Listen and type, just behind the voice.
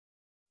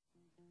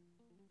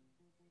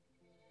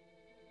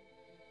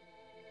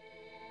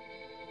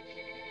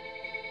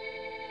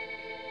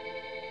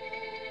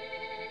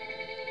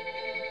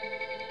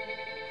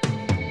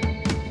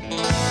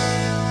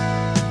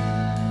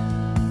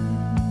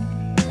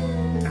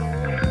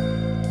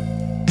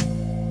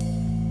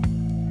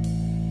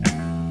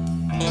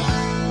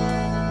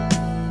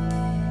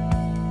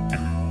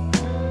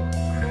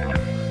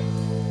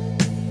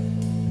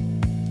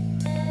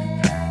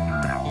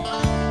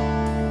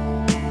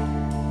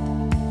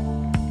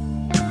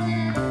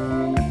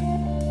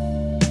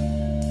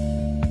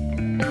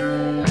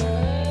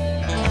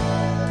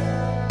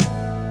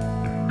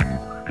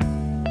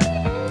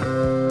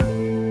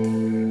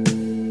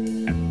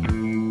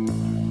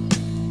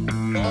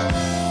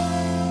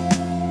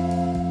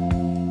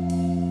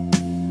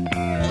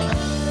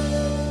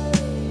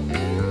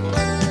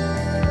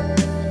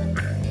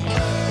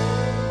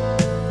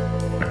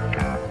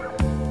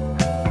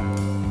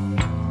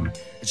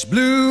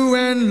blue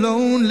and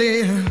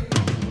lonely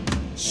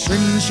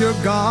since you're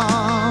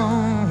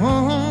gone.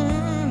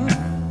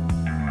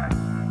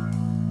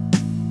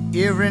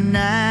 Every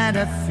night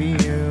I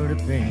feel the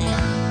pain.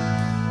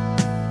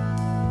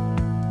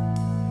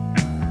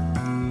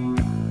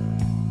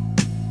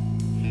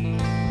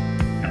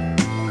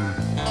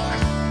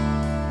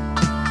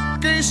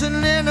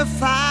 Gazing in the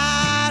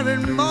fire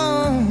and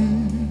moan,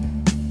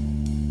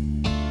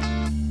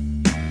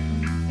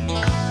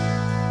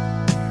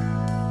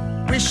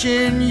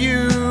 wishing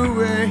you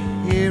were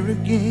here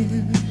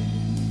again.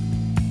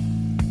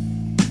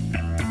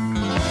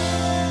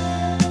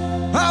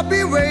 I'll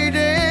be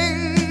waiting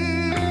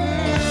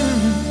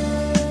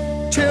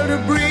till the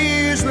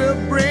breeze will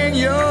bring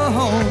you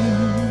home.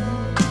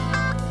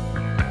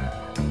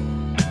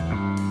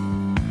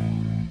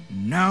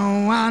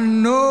 Now I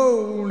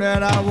know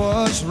that I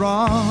was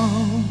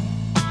wrong.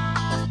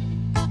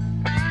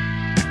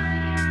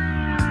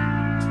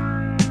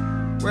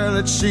 Well,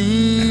 it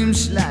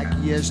seems like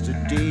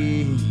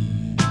yesterday.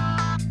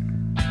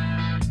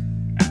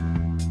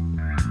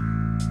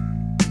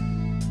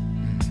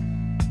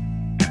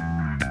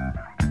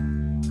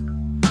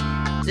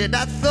 That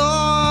I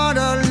thought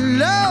our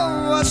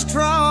love was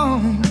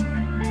strong,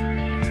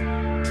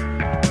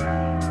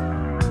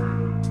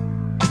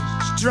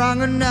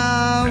 strong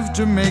enough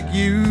to make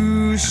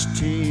you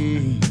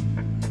stay.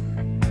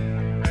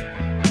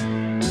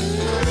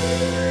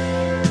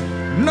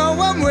 No,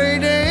 I'm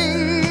waiting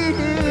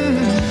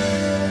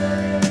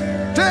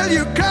till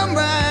you come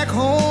back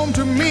home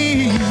to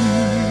me.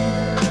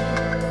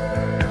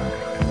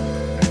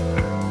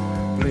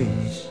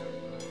 Please.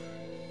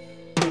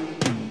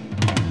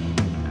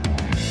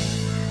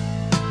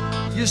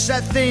 Yes,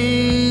 I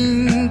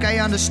think I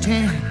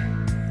understand.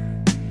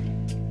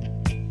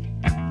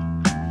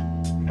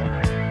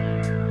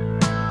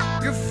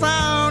 You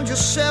found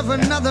yourself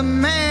another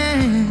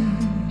man.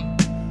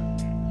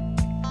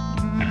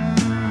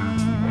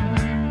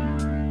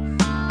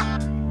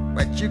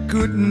 But you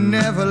could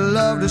never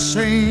love the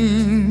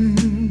same,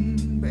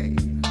 babe.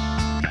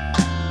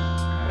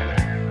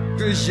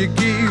 'Cause you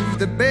gave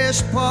the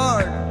best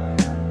part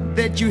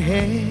that you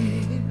had.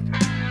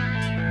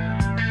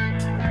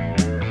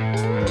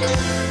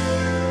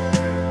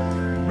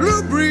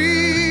 Blue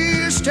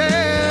breeze,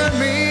 tell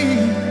me,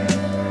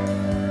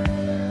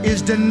 is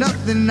there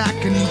nothing I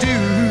can do?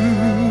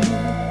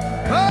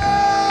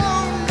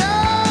 Oh no!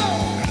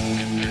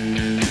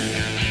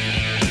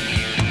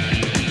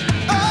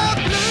 Oh,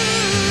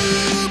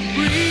 blue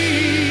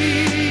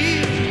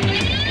breeze,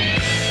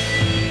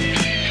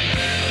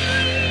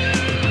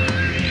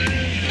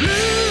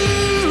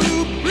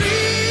 blue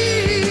breeze,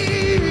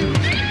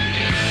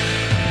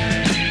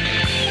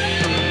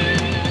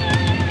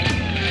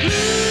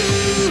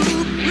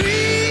 blue breeze.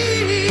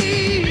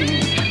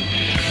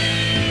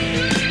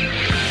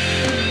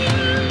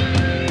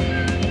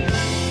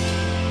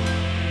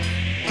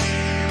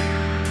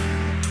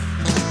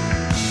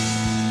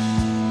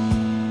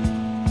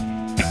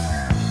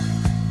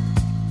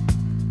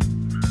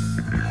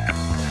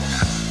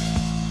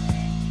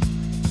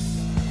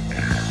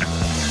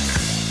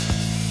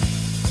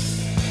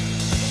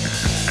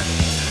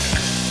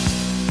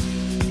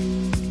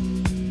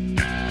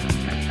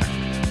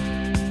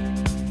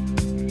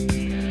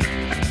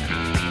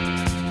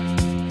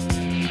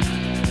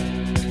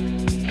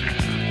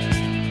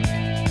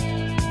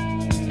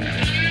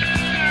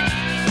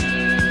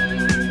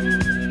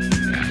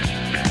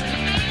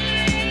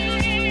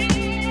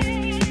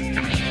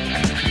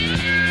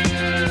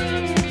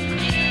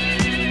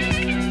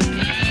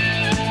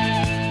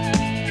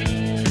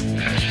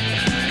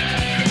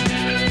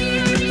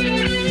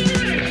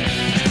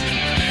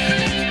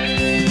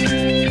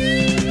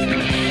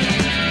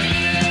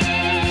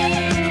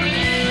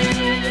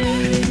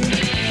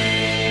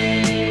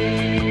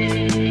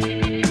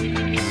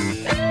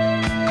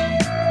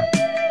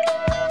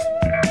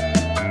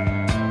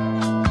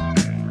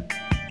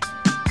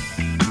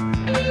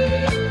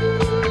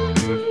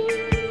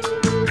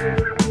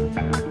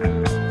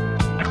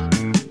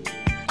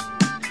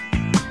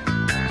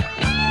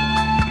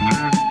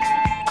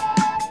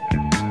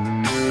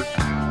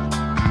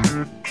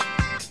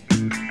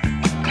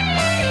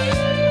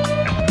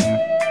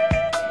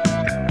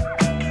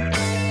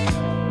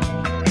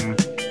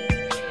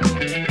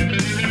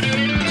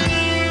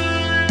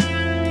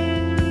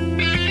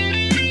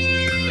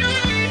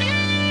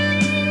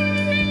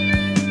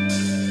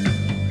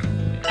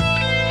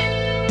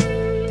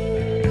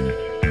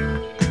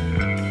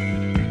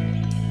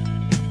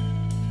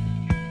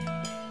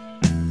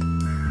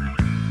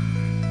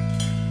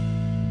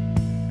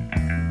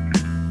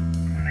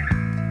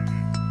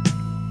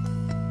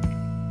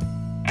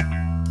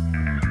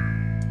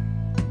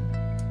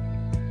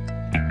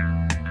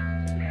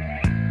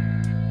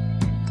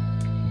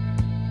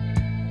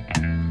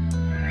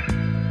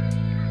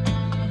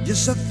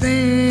 Yes, I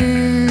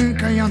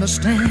think I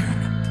understand.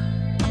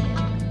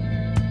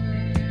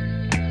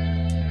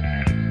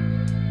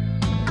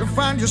 You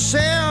find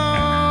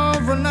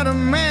yourself another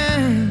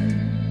man.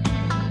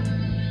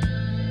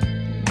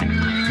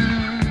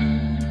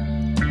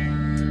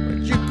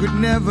 could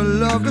never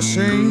love the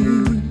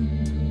same.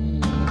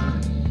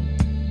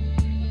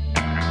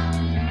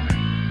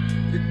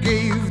 You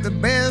gave the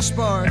best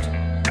part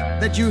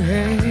that you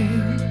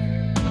had.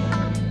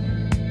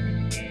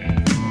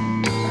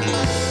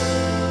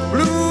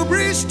 Blue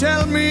breeze,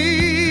 tell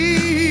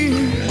me,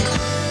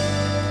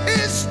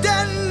 is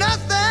there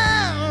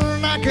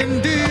nothing I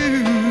can do?